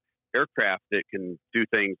has aircraft that can do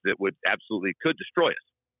things that could destroy us.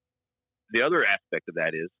 The other aspect of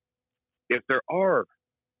that is, if there are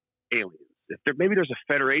aliens, maybe there's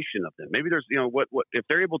a federation of them, maybe there's, what if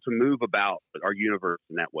they're able to move about our universe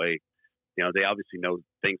in that way, they obviously know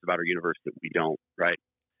things about our universe that we don't, right?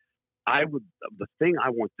 The thing I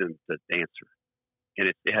want them to answer, and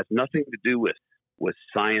it has nothing to do with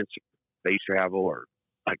science, space travel, or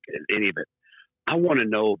like any of it, I want to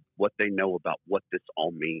know what they know about what this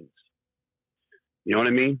all means. You know what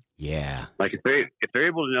I mean? Yeah. Like if they're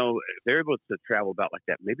able to know, if they're able to travel about like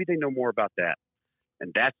that, maybe they know more about that.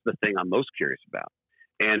 And that's the thing I'm most curious about.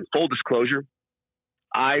 And full disclosure,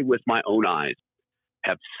 I, with my own eyes,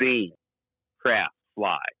 have seen craft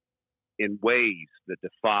fly in ways that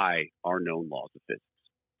defy our known laws of physics.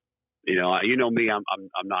 You know me. I'm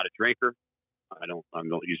not a drinker. I don't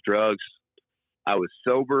use drugs. I was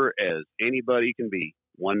sober as anybody can be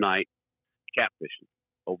one night catfishing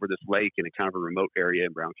over this lake in a kind of a remote area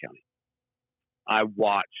in Brown County. I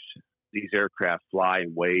watched these aircraft fly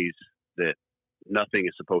in ways that nothing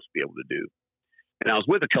is supposed to be able to do. And I was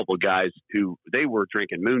with a couple of guys who they were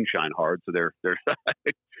drinking moonshine hard, so they're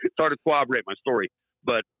it's hard to corroborate my story.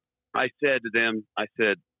 But I said to them,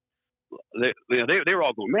 they were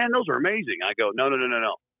all going, "Man, those are amazing." I go, "No,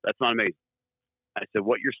 that's not amazing." I said,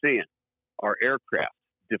 "What you're seeing, our aircraft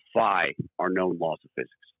defy our known laws of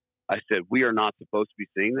physics." I said, "We are not supposed to be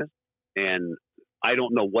seeing this, and I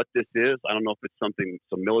don't know what this is. I don't know if it's some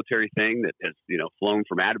military thing that has flown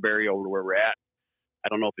from Atterbury over to where we're at. I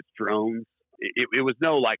don't know if it's drones. It was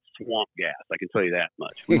no like swamp gas. I can tell you that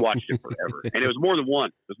much. We watched it forever, and it was more than one.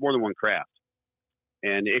 It was more than one craft,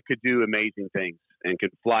 and it could do amazing things and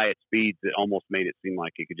could fly at speeds that almost made it seem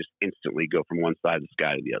like it could just instantly go from one side of the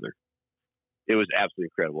sky to the other. It was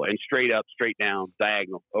absolutely incredible, and straight up, straight down,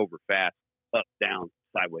 diagonal, over, fast, up, down,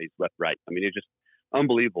 sideways, left, right. I mean, it's just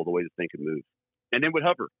unbelievable the way the thing could move, and then would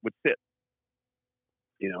hover, would sit,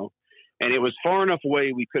 and it was far enough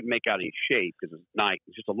away we couldn't make out any shape because it was night. It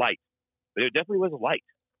was just a light. But it definitely was a light.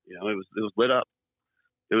 It was lit up.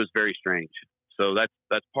 It was very strange. So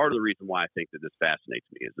that's part of the reason why I think that this fascinates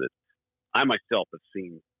me is that I myself have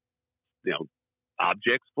seen,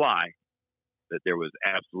 objects fly that there was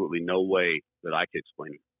absolutely no way that I could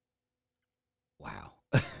explain it. Wow.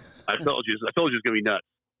 I told you it was gonna be nuts.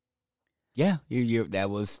 Yeah, that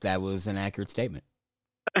was an accurate statement.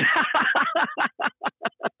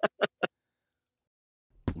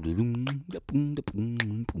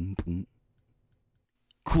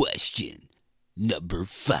 Question number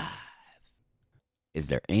 5. Is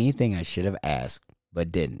there anything I should have asked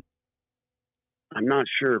but didn't? I'm not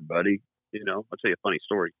sure, buddy. I'll tell you a funny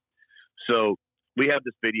story. So we have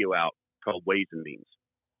this video out called Ways and Means.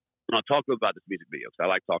 And I'll talk about this music video because I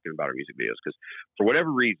like talking about our music videos because for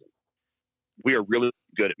whatever reason, we are really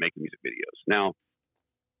good at making music videos. Now,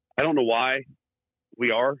 I don't know why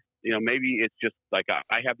we are. Maybe it's just like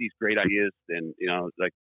I have these great ideas and,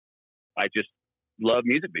 like I just love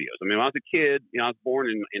music videos. I mean, when I was a kid, I was born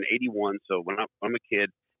in 81. So when I'm a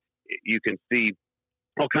kid, you can see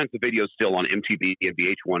all kinds of videos still on MTV and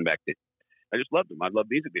VH1 back then. I just loved them. I love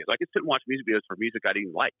music videos. I could sit and watch music videos for music I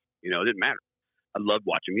didn't like. It didn't matter. I loved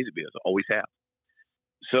watching music videos. I always have.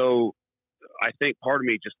 So I think part of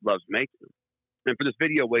me just loves making them. And for this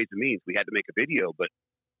video, Ways and Means, we had to make a video, but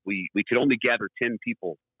we could only gather 10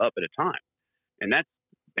 people up at a time. And that's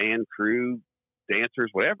band, crew, dancers,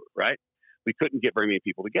 whatever, right? We couldn't get very many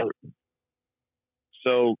people together.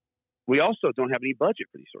 So we also don't have any budget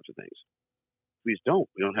for these sorts of things. We just don't.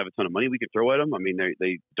 We don't have a ton of money we can throw at them. I mean,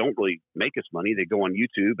 they don't really make us money. They go on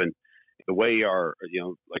YouTube, and the way our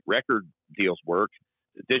like record deals work,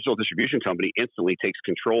 the digital distribution company instantly takes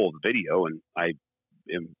control of the video, and I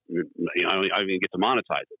don't even get to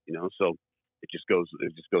monetize it. So it just goes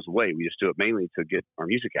away. We just do it mainly to get our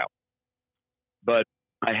music out. But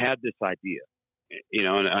I had this idea,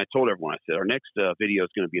 and I told everyone, I said, our next video is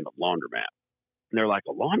going to be in the laundromat. And they're like,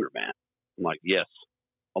 a laundromat? I'm like, yes,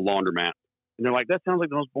 a laundromat. And they're like, that sounds like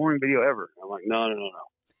the most boring video ever. I'm like, no.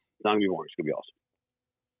 It's not going to be boring. It's going to be awesome.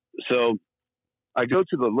 So I go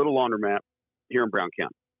to the little laundromat here in Brown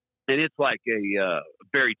County. And it's like a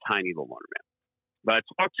very tiny little laundromat. But I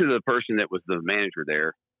talked to the person that was the manager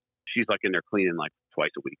there. She's like in there cleaning like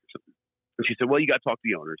twice a week or something. And she said, well, you got to talk to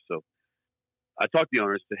the owners. So I talked to the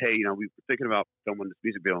owners, said, hey, we were thinking about filming this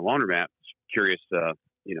music video on the laundromat. Curious,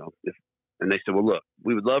 if, and they said, well, look,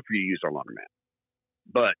 we would love for you to use our laundromat.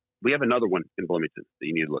 But we have another one in Bloomington that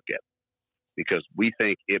you need to look at because we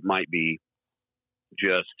think it might be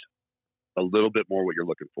just a little bit more what you're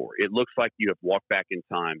looking for. It looks like you have walked back in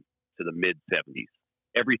time to the mid 70s.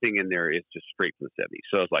 Everything in there is just straight from the 70s.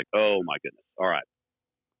 So I was like, oh my goodness. All right.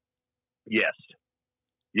 Yes.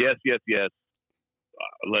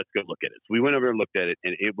 Let's go look at it. So we went over and looked at it,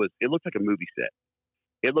 and it looked like a movie set.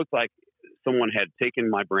 It looked like someone had taken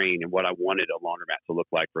my brain and what I wanted a laundromat to look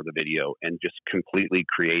like for the video and just completely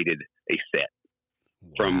created a set.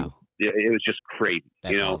 Wow. It was just crazy.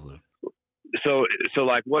 That's awesome. So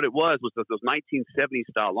like what it was those 1970s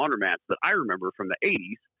style laundromats that I remember from the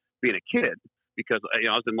 80s being a kid because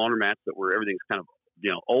I was in laundromats that were everything's kind of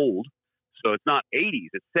old, so it's not 80s,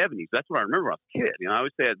 it's 70s. That's what I remember when I was a kid. I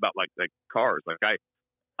always say that about like cars. Like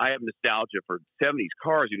I have nostalgia for 70s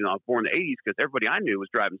cars, even though I was born in the 80s, because everybody I knew was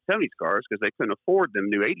driving 70s cars because they couldn't afford them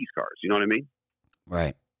new 80s cars. You know what I mean?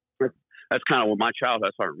 Right. That's kind of what my childhood.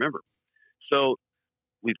 That's what I remember. So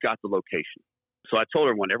we've got the location. So I told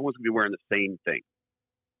everyone, everyone's gonna be wearing the same thing.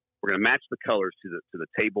 We're gonna match the colors to the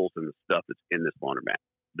tables and the stuff that's in this laundromat.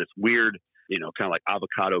 This weird, kind of like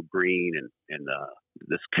avocado green and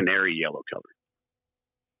this canary yellow color.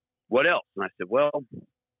 What else? And I said,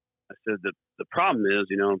 the problem is,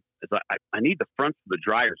 I need the fronts of the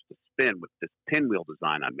dryers to spin with this pinwheel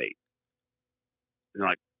design I made. And they're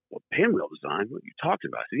like, well, pinwheel design? What are you talking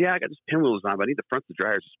about? I said, yeah, I got this pinwheel design, but I need the fronts of the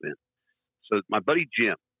dryers to spin. So my buddy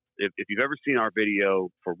Jim, if you've ever seen our video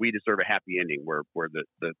for We Deserve a Happy Ending, where the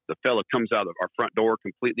fella comes out of our front door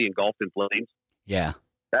completely engulfed in flames. Yeah.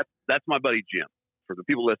 That's my buddy Jim. For the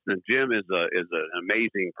people listening, Jim is an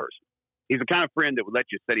amazing person. He's the kind of friend that would let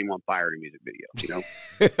you set him on fire in a music video,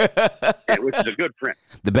 which is a good friend.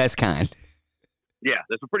 The best kind. Yeah,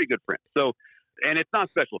 that's a pretty good friend. So, and it's not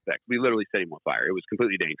special effects. We literally set him on fire. It was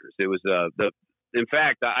completely dangerous. It was in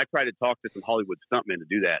fact, I tried to talk to some Hollywood stuntmen to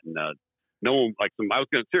do that, and no one, I was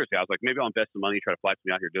going to, seriously, I was like, maybe I'll invest some money, try to fly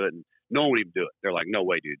somebody out here to do it, and no one would even do it. They're like, no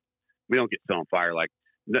way, dude. We don't get set on fire. Like,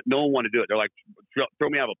 no one wanted to do it. They're like, throw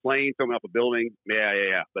me out of a plane, throw me off a building.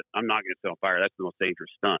 Yeah. But I'm not going to set on fire. That's the most dangerous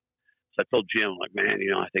stunt. So I told Jim, like, man,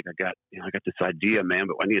 I think I got this idea, man,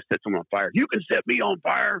 but I need to set someone on fire. You can set me on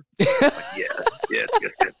fire. Like, yes.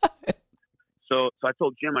 So I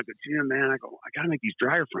told Jim, I go, Jim, man, I got to make these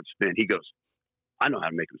dryer fronts spin. He goes, I know how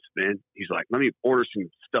to make them spin. He's like, let me order some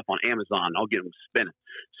stuff on Amazon. I'll get them spinning.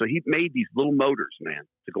 So he made these little motors, man,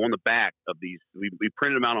 to go on the back of these. We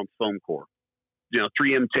printed them out on foam core.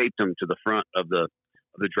 3M taped them to the front of the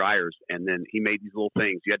dryers, and then he made these little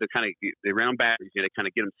things. You had to they ran on batteries. You had to kind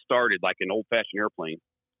of get them started like an old-fashioned airplane.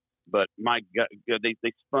 But my God, they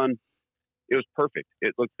spun. It was perfect.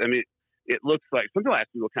 It looks like, some people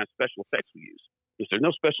ask me what kind of special effects we use. There's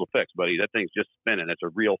no special effects, buddy. That thing's just spinning. That's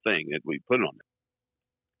a real thing that we put it on there.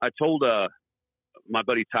 I told my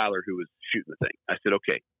buddy Tyler, who was shooting the thing, I said,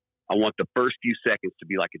 okay, I want the first few seconds to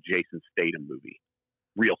be like a Jason Statham movie,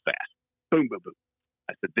 real fast. Boom, boom, boom.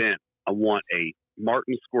 I said, then I want a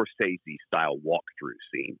Martin Scorsese style walkthrough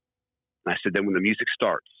scene. And I said, then when the music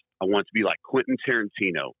starts, I want it to be like Quentin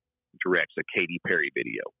Tarantino directs a Katy Perry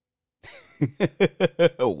video.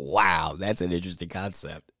 Wow, that's an interesting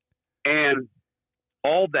concept. And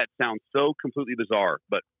all that sounds so completely bizarre,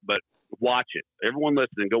 but watch it. Everyone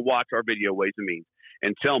listening, go watch our video, Ways and Means,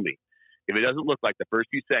 and tell me if it doesn't look like the first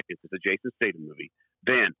few seconds it's a Jason Statham movie,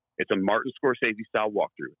 then it's a Martin Scorsese style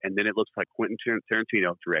walkthrough, and then it looks like Quentin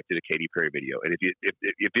Tarantino directed a Katy Perry video. And if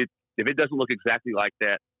it doesn't look exactly like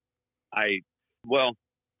that, it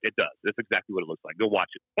does. That's exactly what it looks like. Go watch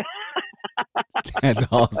it. That's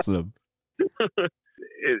awesome.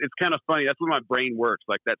 It's kind of funny. That's when my brain works.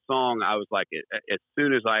 Like that song, I was like, as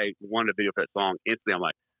soon as I wanted a video for that song, instantly I'm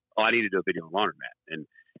like, oh, I need to do a video on Laundromat. And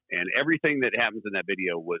everything that happens in that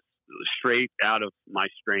video was straight out of my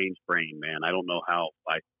strange brain, man. I don't know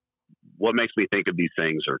what makes me think of these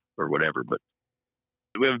things or whatever. But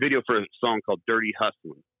we have a video for a song called Dirty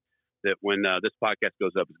Hustling that when this podcast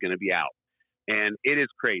goes up is going to be out. And it is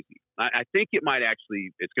crazy. I think it's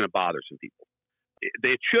going to bother some people.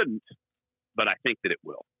 It shouldn't, but I think that it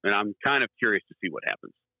will. And I'm kind of curious to see what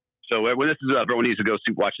happens. So when this is up, everyone needs to go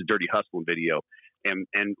watch the Dirty Hustling video and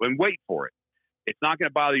wait for it. It's not going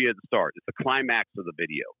to bother you at the start. It's the climax of the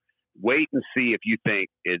video. Wait and see if you think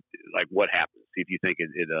what happens. See if you think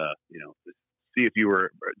see if you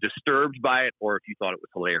were disturbed by it or if you thought it was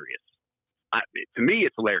hilarious. To me,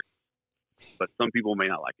 it's hilarious, but some people may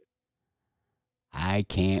not like it. I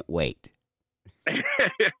can't wait.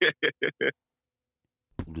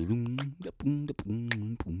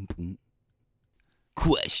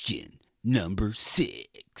 Question number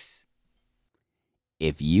 6.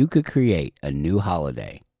 If you could create a new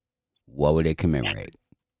holiday, what would it commemorate?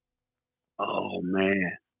 Oh,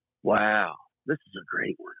 man. Wow. This is a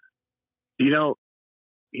great one. You know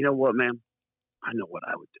what, man? I know what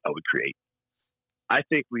I would create. I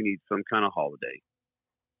think we need some kind of holiday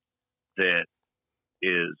that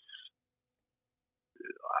is,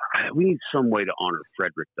 we need some way to honor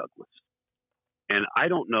Frederick Douglass. And I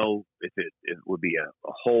don't know if it would be a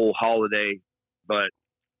whole holiday, but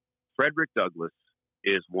Frederick Douglass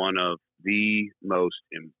is one of the most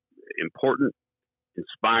important,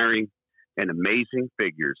 inspiring, and amazing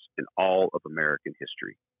figures in all of American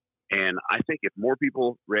history. And I think if more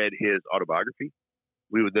people read his autobiography,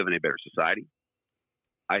 we would live in a better society.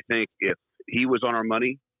 I think if he was on our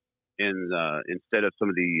money, and instead of some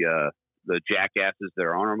of the jackasses that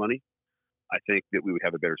are on our money, I think that we would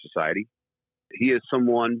have a better society. He is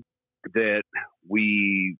someone that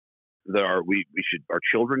our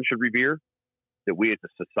children should revere, that we as a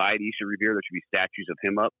society should revere. There should be statues of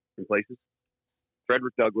him up in places.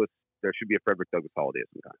 Frederick Douglass, there should be a Frederick Douglass holiday at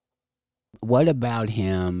some time. What about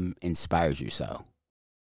him inspires you so?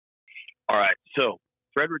 All right. So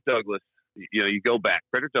Frederick Douglass, you go back.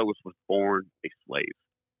 Frederick Douglass was born a slave,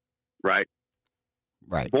 right?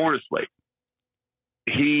 Right. Born a slave.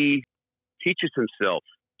 He teaches himself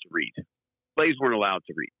to read. Slaves weren't allowed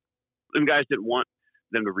to read. Them guys didn't want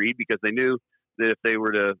them to read because they knew that if they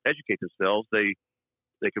were to educate themselves, they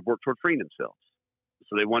could work toward freeing themselves.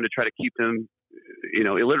 So they wanted to try to keep them,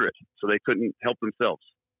 illiterate, so they couldn't help themselves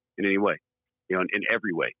in any way, in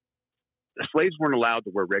every way. The slaves weren't allowed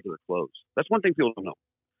to wear regular clothes. That's one thing people don't know.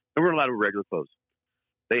 They weren't allowed to wear regular clothes.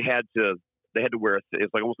 They had to wear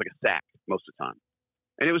it's like almost like a sack most of the time,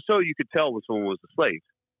 and it was so you could tell when someone was a slave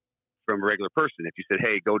from a regular person. If you said,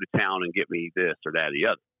 "Hey, go to town and get me this or that or the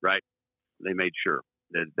other," right? They made sure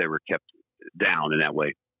that they were kept down in that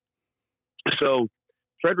way. So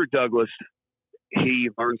Frederick Douglass, he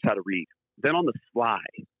learns how to read. Then on the fly,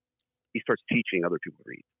 he starts teaching other people to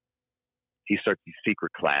read. He starts these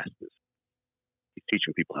secret classes. He's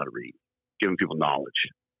teaching people how to read, giving people knowledge,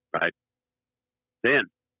 right? Then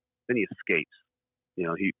he escapes.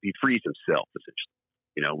 He frees himself essentially.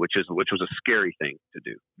 Which was a scary thing to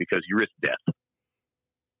do because you risk death,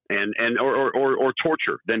 or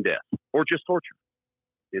torture, then death, or just torture.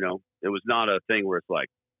 It was not a thing where it's like,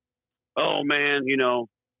 oh man, you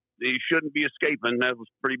shouldn't be escaping. That was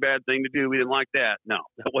a pretty bad thing to do. We didn't like that. No,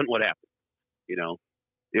 that wasn't what happened.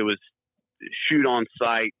 It was shoot on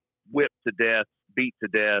sight, whipped to death, beat to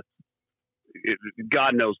death.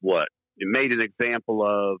 God knows what. It made an example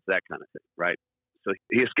of that kind of thing, right? So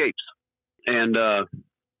he escapes. And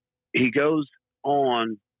he goes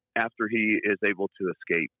on after he is able to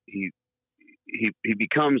escape. He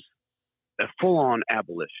becomes a full-on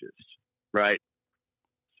abolitionist, right?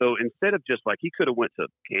 So instead of just like he could have went to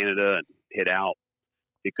Canada and hid out,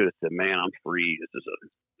 he could have said, "Man, I'm free. This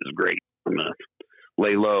is great. I'm gonna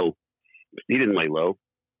lay low." He didn't lay low.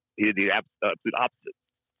 He did the absolute opposite.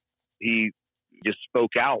 He just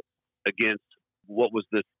spoke out against what was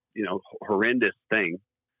this, horrendous thing.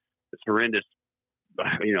 This horrendous.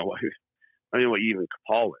 I don't know what you even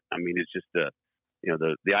call it. I mean, it's just the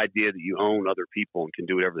idea that you own other people and can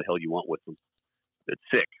do whatever the hell you want with them. It's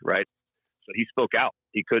sick, right? So he spoke out.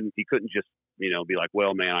 He couldn't just be like,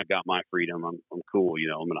 well, man, I got my freedom. I'm cool.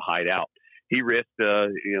 I'm going to hide out. He risked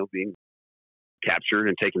being captured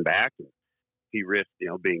and taken back. He risked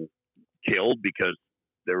being killed because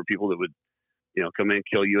there were people that would come in and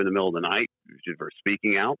kill you in the middle of the night for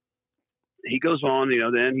speaking out. He goes on,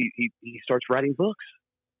 then he starts writing books.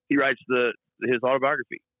 He writes his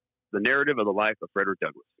autobiography, The Narrative of the Life of Frederick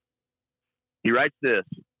Douglass. He writes this,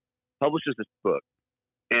 publishes this book,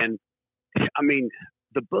 and I mean,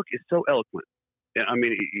 the book is so eloquent. I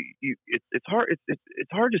mean, it's hard.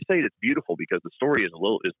 It's hard to say it's beautiful because the story is a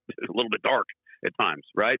little bit dark at times,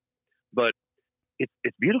 right? But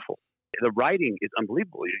it's beautiful. The writing is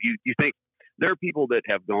unbelievable. You think there are people that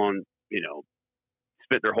have gone,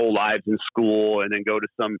 spent their whole lives in school and then go to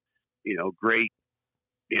some, great,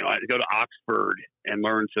 go to Oxford and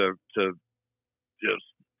learn to just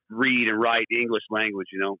read and write English language,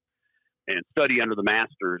 and study under the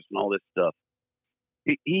masters and all this stuff.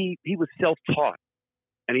 He was self-taught,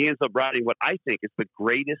 and he ends up writing what I think is the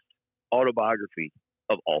greatest autobiography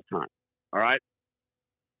of all time. All right.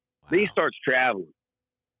 Wow. Then he starts traveling.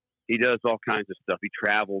 He does all kinds of stuff. He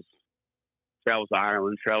travels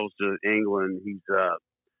Ireland, travels to England. He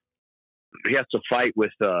has to fight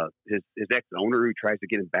with his ex-owner who tries to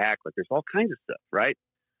get him back. Like there's all kinds of stuff, right?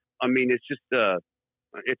 I mean, it's just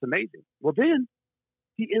it's amazing. Well, then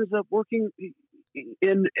he ends up working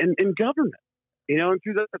in government, and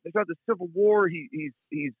throughout the Civil War, he's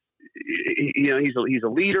a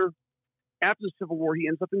leader. After the Civil War, he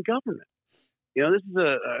ends up in government. This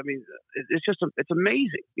is it's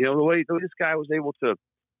amazing. The way this guy was able to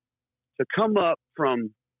come up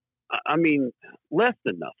from, less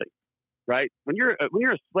than nothing, right? When you're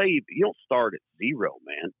a slave, you don't start at zero,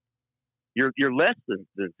 man. You're less than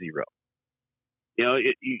zero.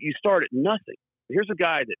 You start at nothing. Here's a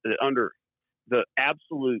guy that under the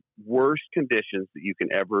absolute worst conditions that you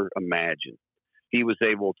can ever imagine, he was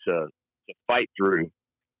able to fight through,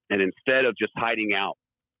 and instead of just hiding out,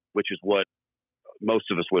 which is what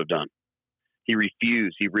most of us would have done, he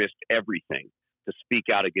refused. He risked everything to speak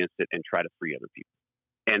out against it and try to free other people.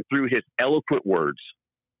 And through his eloquent words,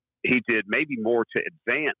 he did maybe more to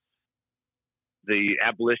advance the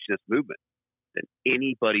abolitionist movement than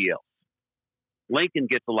anybody else. Lincoln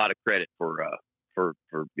gets a lot of credit for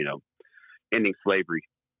ending slavery,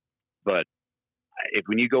 but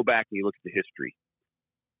when you go back and you look at the history,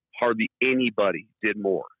 hardly anybody did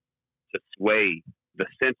more to sway the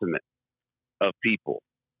sentiment of people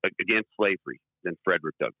against slavery than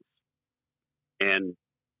Frederick Douglass. And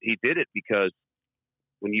he did it because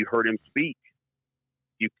when you heard him speak,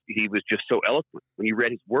 he was just so eloquent. When you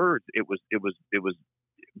read his words, it was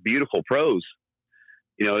beautiful prose.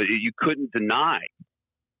 You couldn't deny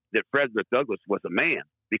that Frederick Douglass was a man,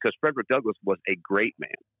 because Frederick Douglass was a great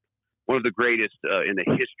man, one of the greatest in the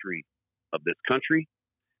history of this country.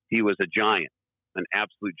 He was a giant, an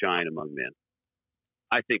absolute giant among men.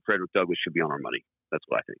 I think Frederick Douglass should be on our money. That's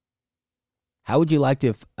what I think. How would you like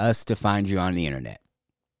us to find you on the internet?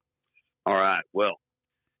 All right. Well,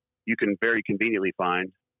 you can very conveniently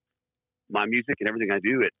find my music and everything I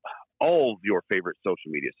do at all of your favorite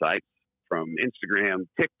social media sites, from Instagram,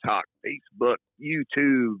 TikTok, Facebook,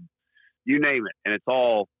 YouTube, you name it. And it's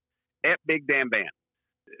all at Big Damn Band,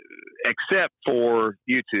 except for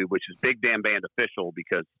YouTube, which is Big Damn Band Official,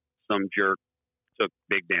 because some jerk took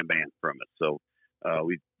Big Damn Band from us. So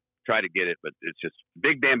we try to get it, but it's just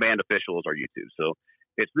Big Damn Band Official is our YouTube. So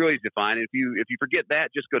it's really easy to find. If you forget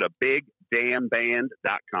that, just go to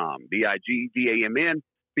bigdamnband.com,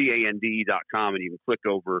 BIGDAMNBAND.com, and you can click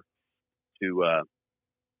over to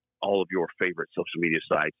all of your favorite social media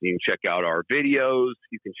sites. You can check out our videos.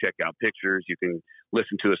 You can check out pictures. You can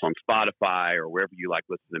listen to us on Spotify or wherever you like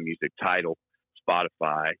listening to music. Tidal,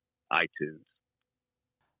 Spotify, iTunes.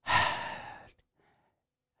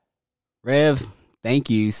 Rev,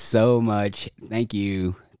 thank you so much. Thank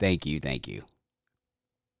you. Hey,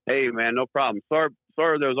 man, no problem. Sorry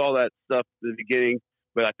there was all that stuff at the beginning,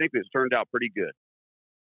 but I think it's turned out pretty good.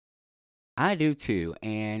 I do too.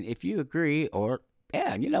 And if you agree,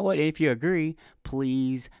 you know what? If you agree,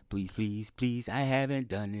 please, I haven't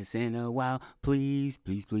done this in a while. Please,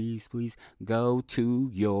 go to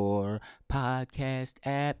your podcast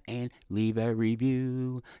app and leave a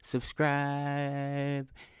review. Subscribe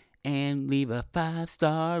and leave a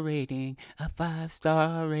 5-star rating. A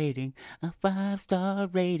 5-star rating.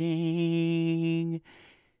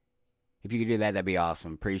 If you could do that, that'd be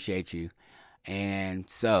awesome. Appreciate you. And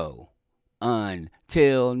so,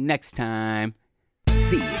 until next time,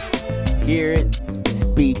 see it, hear it,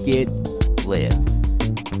 speak it, live.